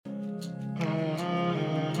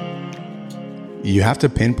You have to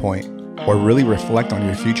pinpoint or really reflect on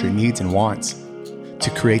your future needs and wants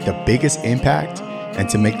to create the biggest impact and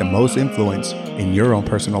to make the most influence in your own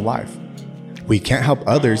personal life. We can't help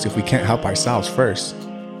others if we can't help ourselves first.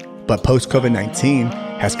 But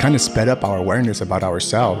post-COVID-19 has kind of sped up our awareness about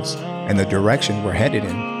ourselves and the direction we're headed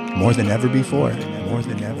in more than ever before.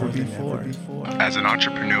 As an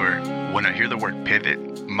entrepreneur, when I hear the word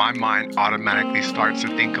pivot, my mind automatically starts to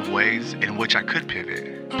think of ways in which I could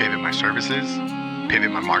pivot. Pivot my services, pivot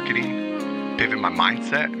my marketing, pivot my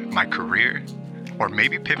mindset, my career, or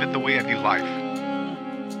maybe pivot the way I view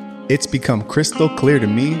life. It's become crystal clear to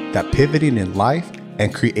me that pivoting in life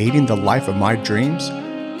and creating the life of my dreams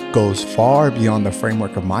goes far beyond the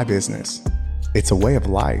framework of my business. It's a way of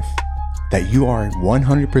life that you are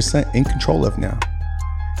 100% in control of now.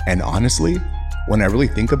 And honestly, when I really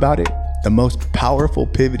think about it, the most powerful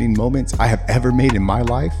pivoting moments I have ever made in my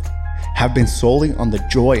life have been solely on the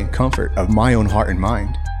joy and comfort of my own heart and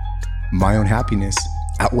mind. My own happiness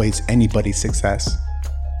outweighs anybody's success.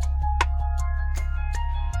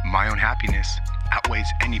 My own happiness outweighs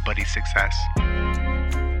anybody's success.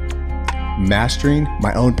 Mastering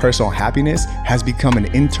my own personal happiness has become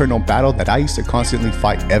an internal battle that I used to constantly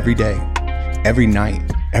fight every day, every night,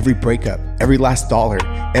 every breakup, every last dollar,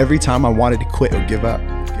 every time I wanted to quit or give up.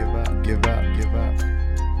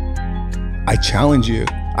 I challenge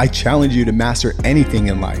you to master anything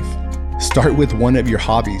in life. Start with one of your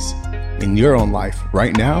hobbies in your own life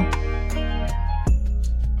right now.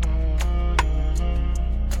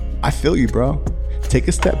 I feel you, bro. Take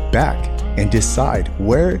a step back and decide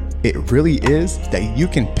where it really is that you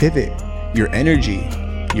can pivot your energy,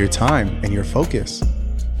 your time, and your focus.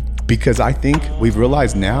 Because I think we've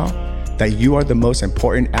realized now that you are the most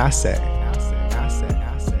important asset.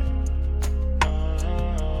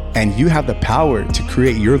 And you have the power to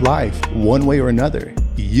create your life one way or another.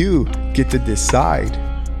 You get to decide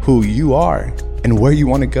who you are and where you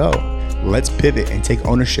want to go. Let's pivot and take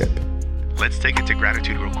ownership. Let's take it to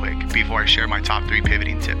gratitude real quick before I share my top 3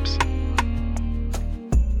 pivoting tips.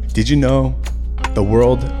 Did you know the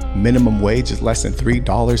world minimum wage is less than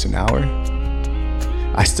 $3 an hour?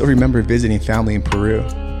 I still remember visiting family in Peru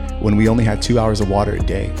when we only had 2 hours of water a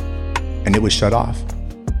day and it was shut off.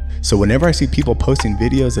 So whenever I see people posting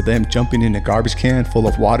videos of them jumping in a garbage can full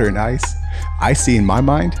of water and ice, I see in my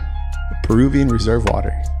mind Peruvian reserve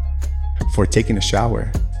water for taking a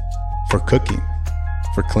shower, for cooking,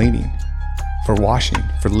 for cleaning, for washing,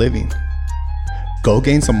 for living. Go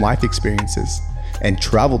gain some life experiences and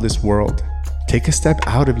travel this world. Take a step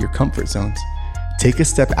out of your comfort zones. Take a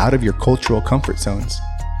step out of your cultural comfort zones.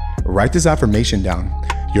 Write this affirmation down.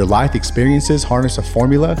 Your life experiences harness a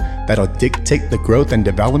formula that'll dictate the growth and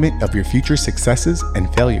development of your future successes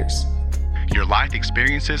and failures. Your life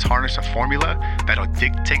experiences harness a formula that'll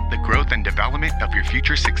dictate the growth and development of your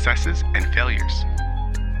future successes and failures.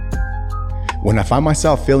 When I find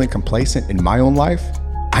myself feeling complacent in my own life,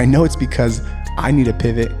 I know it's because I need to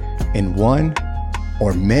pivot in one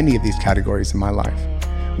or many of these categories in my life.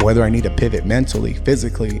 Whether I need to pivot mentally,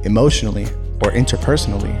 physically, emotionally, or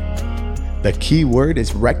interpersonally. The key word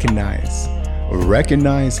is recognize.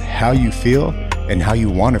 Recognize how you feel and how you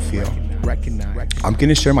want to feel. I'm going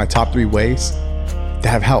to share my top 3 ways that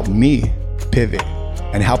have helped me pivot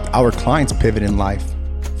and helped our clients pivot in life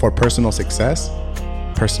for personal success,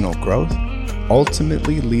 personal growth,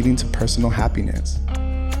 ultimately leading to personal happiness.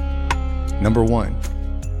 Number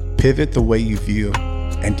 1, pivot the way you view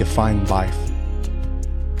and define life.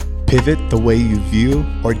 Pivot the way you view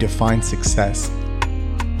or define success.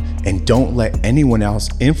 And don't let anyone else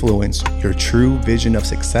influence your true vision of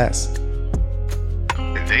success.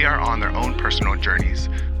 They are on their own personal journeys.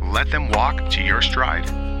 Let them walk to your stride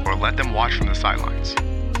or let them watch from the sidelines.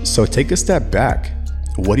 So take a step back.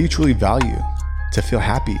 What do you truly value to feel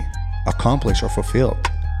happy, accomplished, or fulfilled?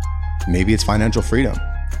 Maybe it's financial freedom.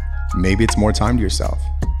 Maybe it's more time to yourself.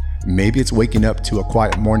 Maybe it's waking up to a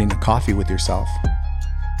quiet morning of coffee with yourself.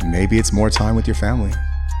 Maybe it's more time with your family.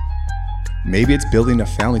 Maybe it's building a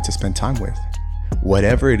family to spend time with.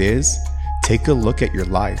 Whatever it is, take a look at your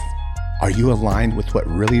life. Are you aligned with what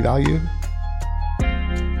really value?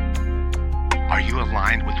 Are you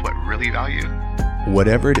aligned with what really value?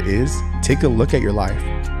 Whatever it is, take a look at your life.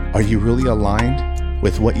 Are you really aligned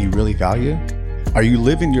with what you really value? Are you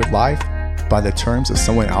living your life by the terms of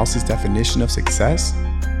someone else's definition of success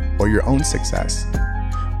or your own success?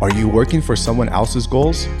 Are you working for someone else's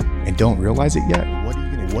goals and don't realize it yet?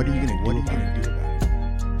 What are you gonna do about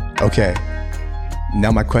it? Okay,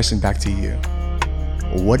 now my question back to you.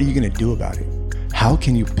 What are you gonna do about it? How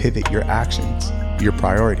can you pivot your actions, your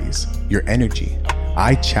priorities, your energy?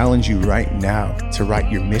 I challenge you right now to write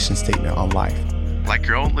your mission statement on life. like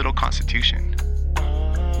your own little constitution,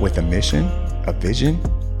 with a mission, a vision,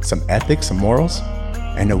 some ethics, some morals,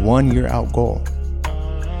 and a 1-year out goal.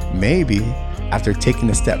 Maybe after taking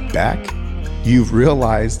a step back, you've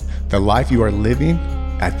realized the life you are living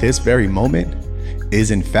at this very moment is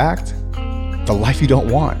in fact the life you don't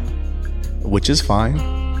want, which is fine.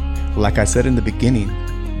 Like I said in the beginning,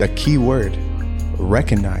 the key word,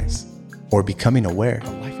 recognize or becoming aware.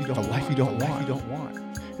 The life you don't want.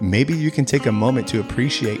 Maybe you can take a moment to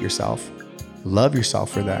appreciate yourself, love yourself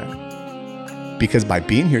for that. Because by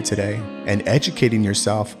being here today and educating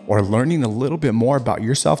yourself or learning a little bit more about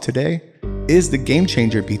yourself today is the game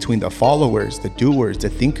changer between the followers, the doers, the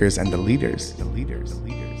thinkers, and the leaders.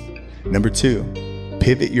 Number 2,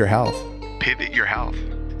 pivot your health. Pivot your health.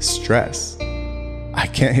 Stress. I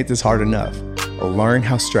can't hit this hard enough. Learn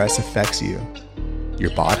how stress affects you, your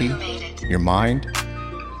body, your mind,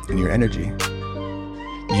 and your energy.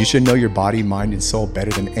 You should know your body, mind, and soul better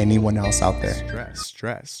than anyone else out there.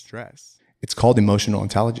 Stress. It's called emotional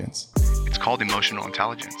intelligence.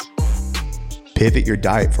 Pivot your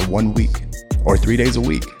diet for 1 week or 3 days a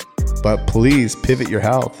week. But please pivot your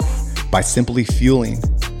health by simply fueling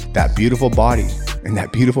that beautiful body and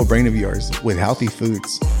that beautiful brain of yours with healthy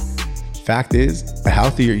foods. Fact is, a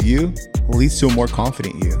healthier you leads to a more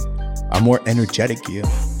confident you, a more energetic you.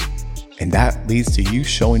 And that leads to you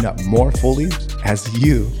showing up more fully as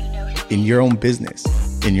you in your own business,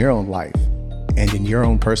 in your own life, and in your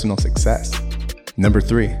own personal success. Number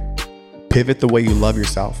 3, pivot the way you love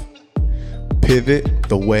yourself. Pivot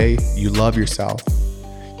the way you love yourself.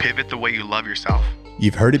 Pivot the way you love yourself.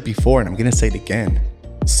 You've heard it before, and I'm gonna say it again.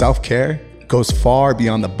 Self-care goes far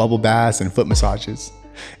beyond the bubble baths and foot massages.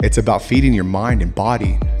 It's about feeding your mind and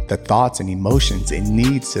body the thoughts and emotions it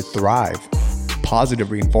needs to thrive.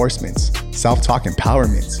 Positive reinforcements, self-talk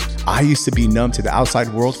empowerments. I used to be numb to the outside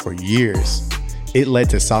world for years. It led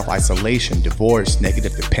to self-isolation, divorce,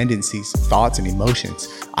 negative dependencies, thoughts, and emotions.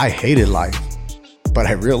 I hated life. But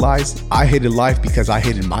I realized I hated life because I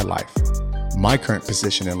hated my life, my current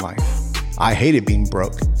position in life. I hated being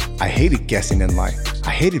broke. I hated guessing in life.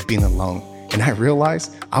 I hated being alone. And I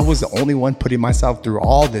realized I was the only one putting myself through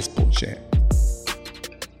all this bullshit.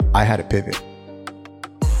 I had to pivot.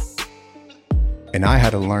 And I had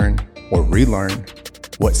to learn or relearn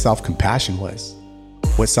what self-compassion was,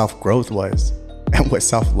 what self-growth was, and what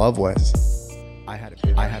self-love was. I had to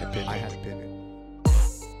pivot.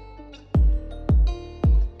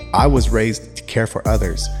 I was raised to care for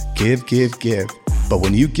others, give. But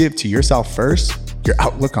when you give to yourself first, your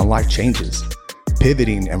outlook on life changes.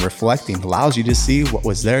 Pivoting and reflecting allows you to see what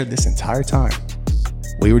was there this entire time.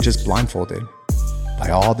 We were just blindfolded by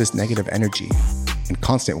all this negative energy and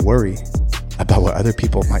constant worry about what other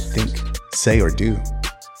people might think, say, or do.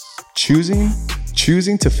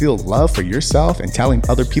 Choosing to feel love for yourself and telling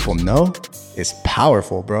other people no is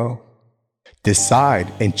powerful, bro.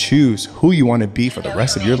 Decide and choose who you want to be for the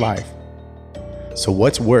rest of your life. So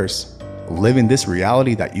what's worse, living this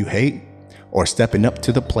reality that you hate, or stepping up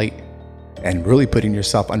to the plate and really putting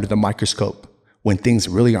yourself under the microscope when things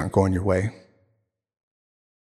really aren't going your way?